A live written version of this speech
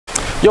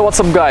Yo,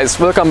 what's up guys,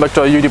 welcome back to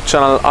our YouTube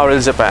channel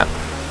RL Japan.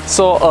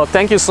 So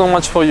thank you so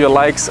much for your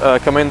likes,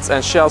 comments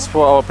and shares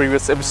for our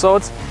previous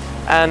episodes.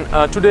 And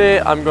today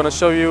I'm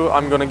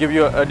gonna give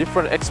you a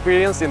different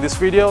experience in this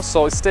video,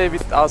 so stay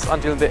with us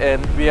until the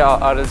end. We are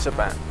RL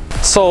Japan.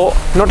 So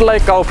not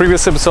like our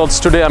previous episodes,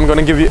 today I'm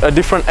gonna give you a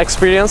different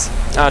experience.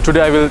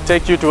 Today I will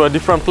take you to a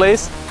different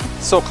place,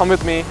 so come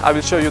with me, I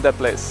will show you that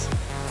place.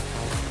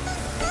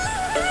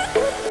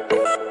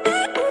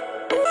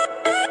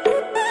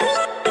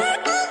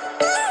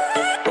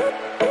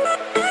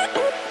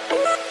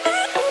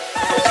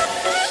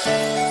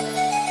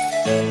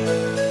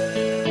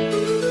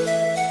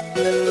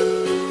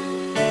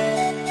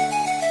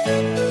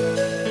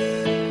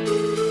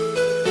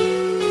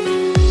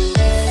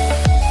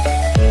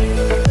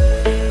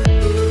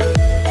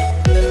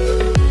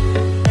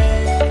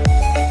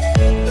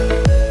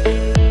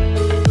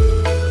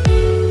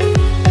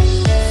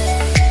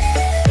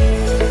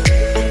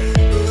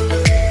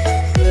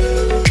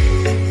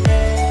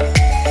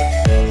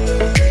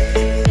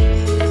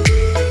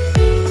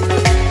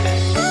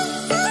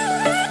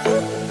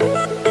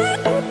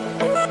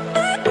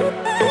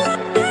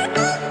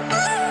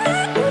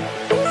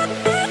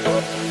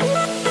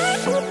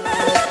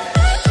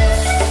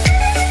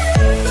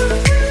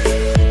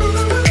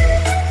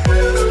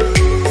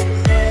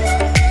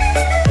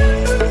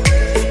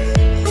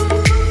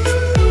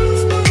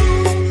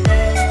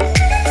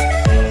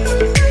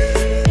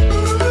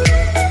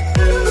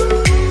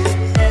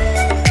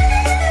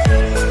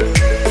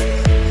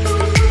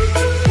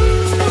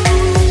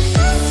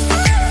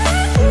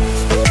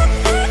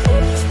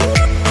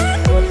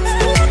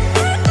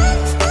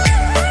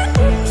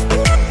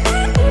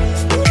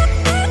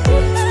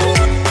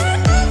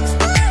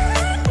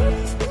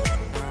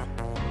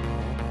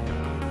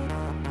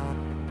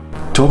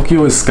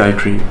 Tokyo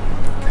Skytree.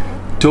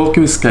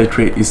 Tokyo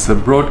Skytree is a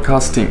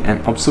broadcasting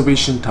and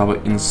observation tower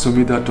in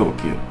Sumida,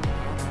 Tokyo,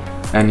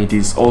 and it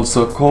is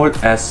also called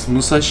as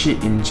Musashi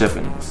in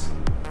Japanese.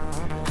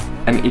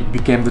 And it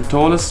became the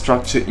tallest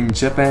structure in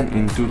Japan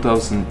in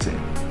 2010,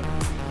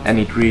 and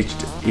it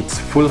reached its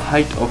full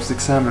height of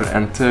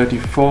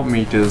 634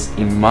 meters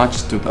in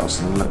March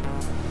 2011,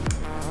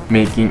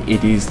 making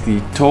it is the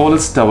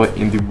tallest tower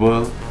in the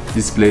world,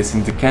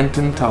 displacing the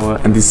Canton Tower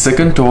and the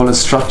second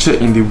tallest structure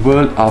in the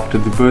world after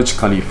the Burj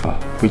Khalifa,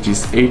 which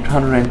is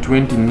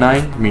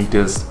 829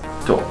 meters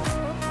tall.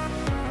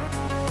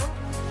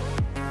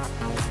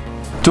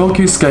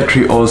 Tokyo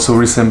Skytree also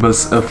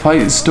resembles a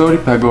 5-story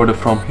pagoda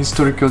from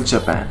historical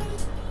Japan.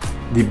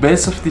 The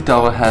base of the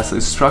tower has a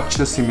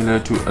structure similar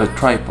to a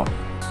tripod,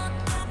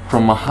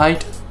 from a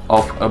height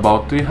of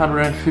about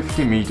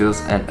 350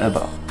 meters and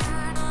above.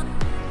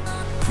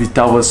 The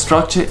tower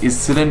structure is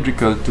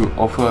cylindrical to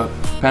offer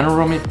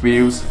panoramic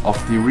views of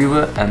the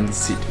river and the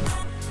city.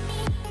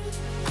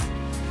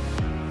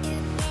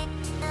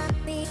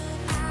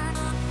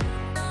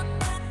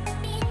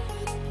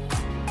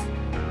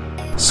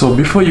 So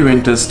before you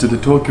enter to the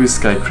Tokyo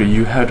Skytree,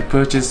 you have to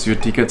purchase your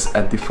tickets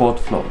at the 4th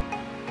floor.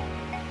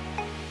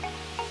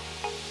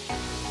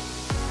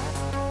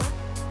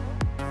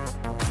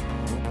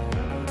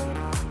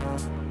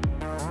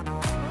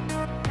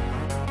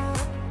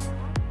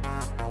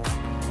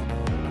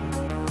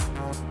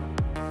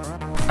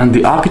 And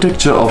the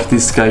architecture of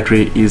this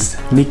Skytree is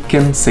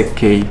Nikken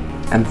Sekkei,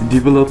 and the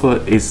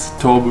developer is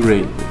Tobu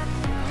Railway,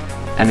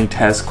 and it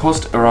has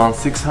cost around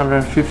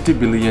 650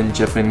 billion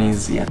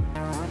Japanese yen.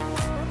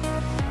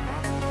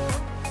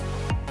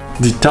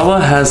 The tower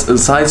has a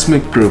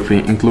seismic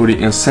proofing,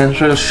 including a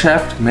central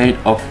shaft made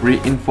of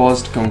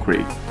reinforced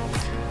concrete.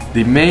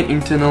 The main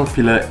internal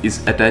pillar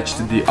is attached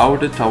to the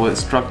outer tower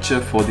structure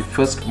for the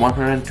first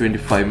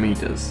 125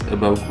 meters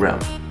above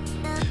ground.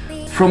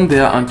 From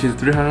there until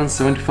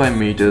 375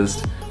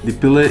 meters, the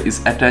pillar is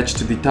attached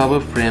to the tower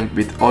frame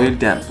with oil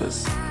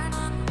dampers,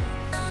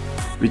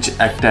 which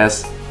act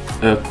as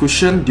a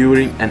cushion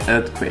during an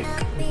earthquake.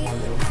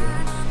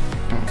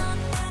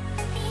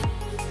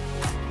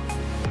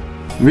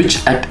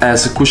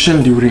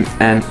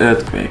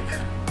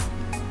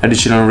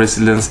 Additional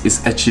resilience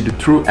is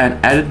achieved through an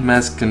added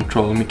mass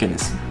control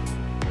mechanism.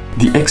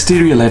 The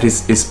exterior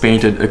lattice is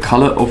painted a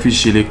color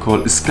officially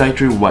called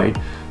Skytree White.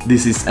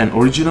 This is an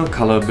original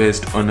color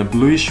based on a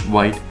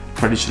bluish-white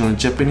traditional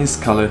Japanese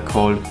color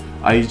called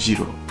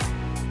Aijiro.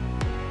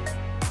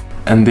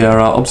 And there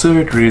are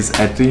observatories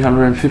at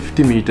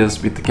 350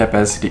 meters with a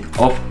capacity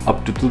of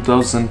up to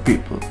 2,000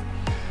 people,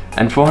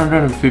 and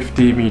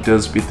 450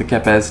 meters with a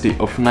capacity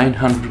of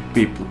 900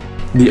 people.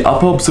 The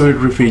upper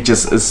observatory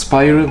features a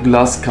spiral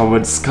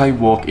glass-covered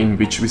skywalk in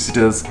which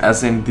visitors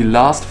ascend the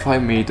last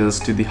 5 meters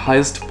to the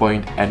highest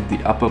point at the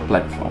upper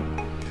platform.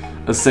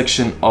 A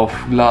section of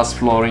glass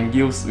flooring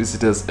gives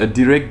visitors a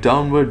direct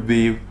downward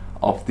view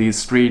of the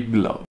street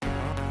below.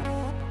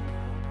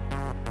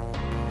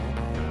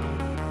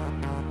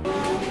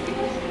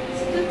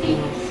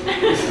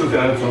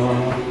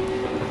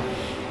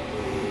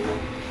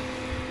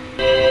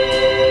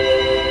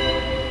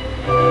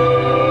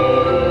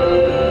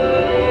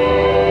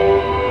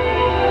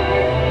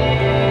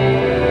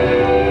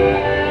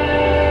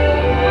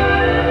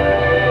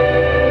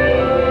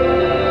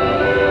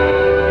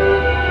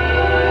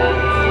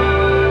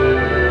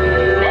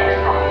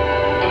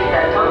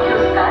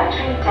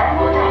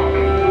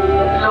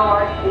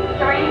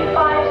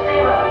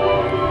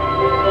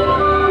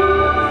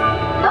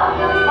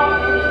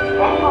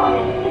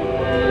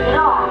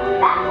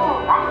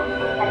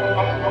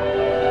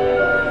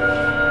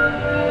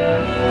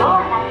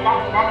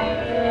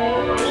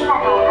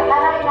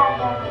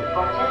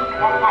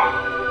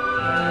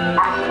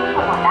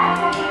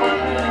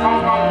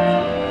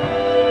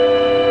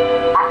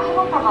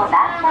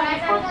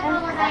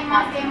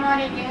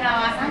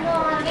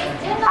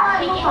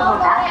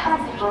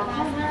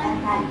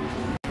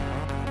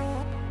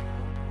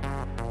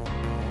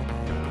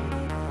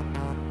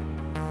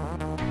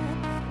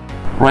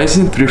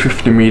 Rising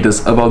 350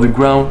 meters above the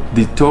ground,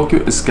 the Tokyo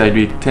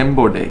Skytree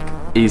Tembo deck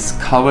is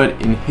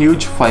covered in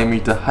huge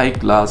 5-meter high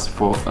glass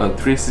for a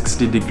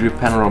 360-degree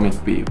panoramic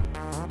view.445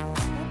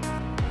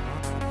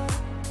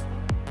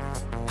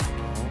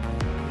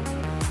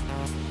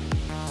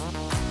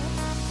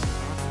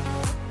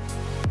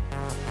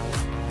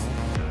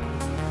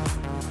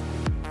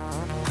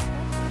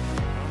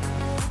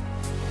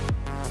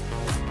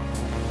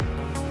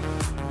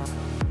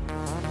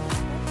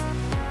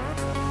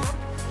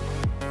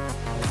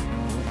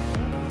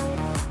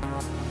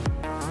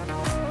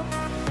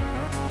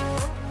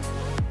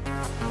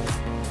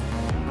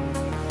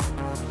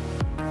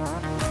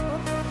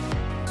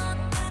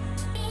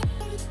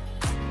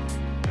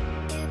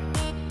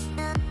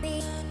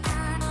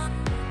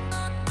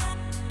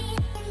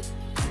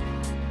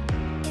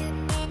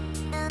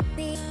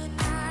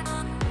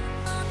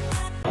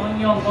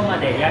ま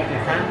で約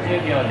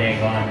30秒で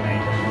ご案内い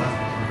たしま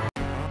す。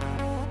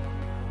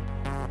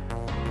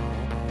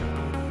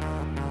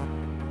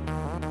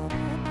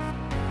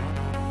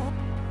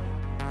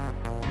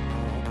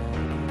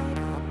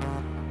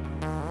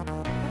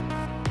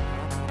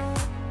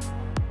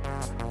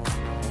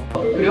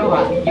フロ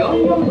ア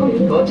445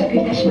に到着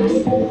いたしま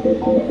す。ド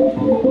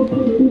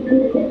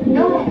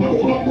アが開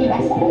きま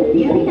す。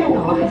指など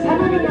を挟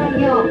まれな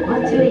いようご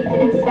注意く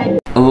ださい。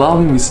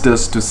Allowing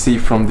visitors to see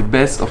from the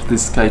base of the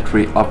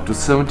Skytree up to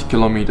 70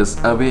 kilometers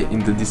away in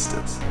the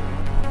distance.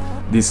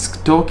 This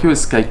Tokyo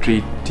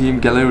Skytree Team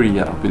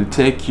Galleria will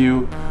take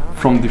you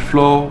from the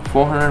floor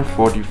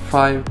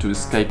 445 to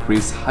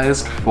Skytree's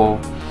highest floor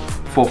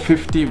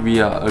 450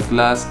 via a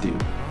glass door.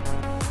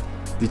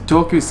 The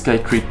Tokyo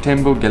Skytree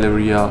Tembo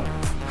Galleria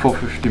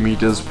 450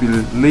 meters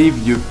will leave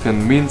you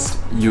convinced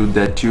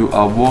that you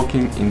are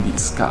walking in the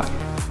sky.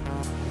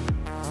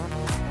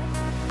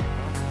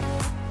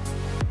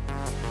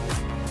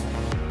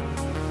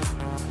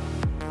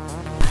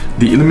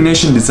 The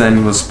illumination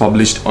design was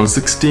published on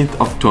 16th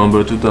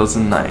October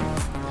 2009.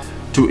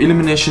 Two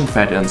illumination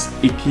patterns,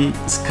 Iki,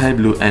 Sky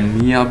Blue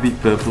and Miyabi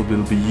Purple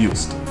will be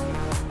used.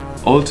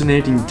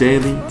 Alternating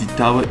daily, the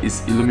tower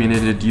is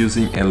illuminated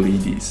using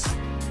LEDs.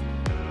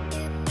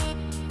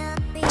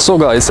 So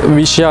guys,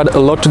 we shared a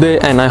lot today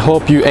and I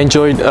hope you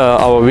enjoyed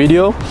our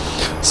video.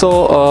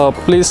 So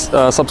please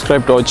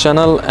subscribe to our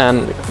channel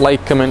and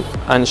like, comment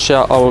and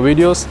share our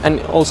videos. And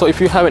also if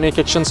you have any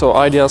questions or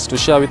ideas to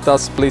share with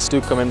us, please do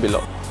comment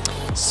below.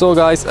 So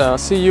guys,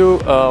 see you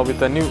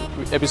with a new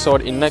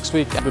episode in next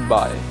week.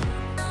 Goodbye.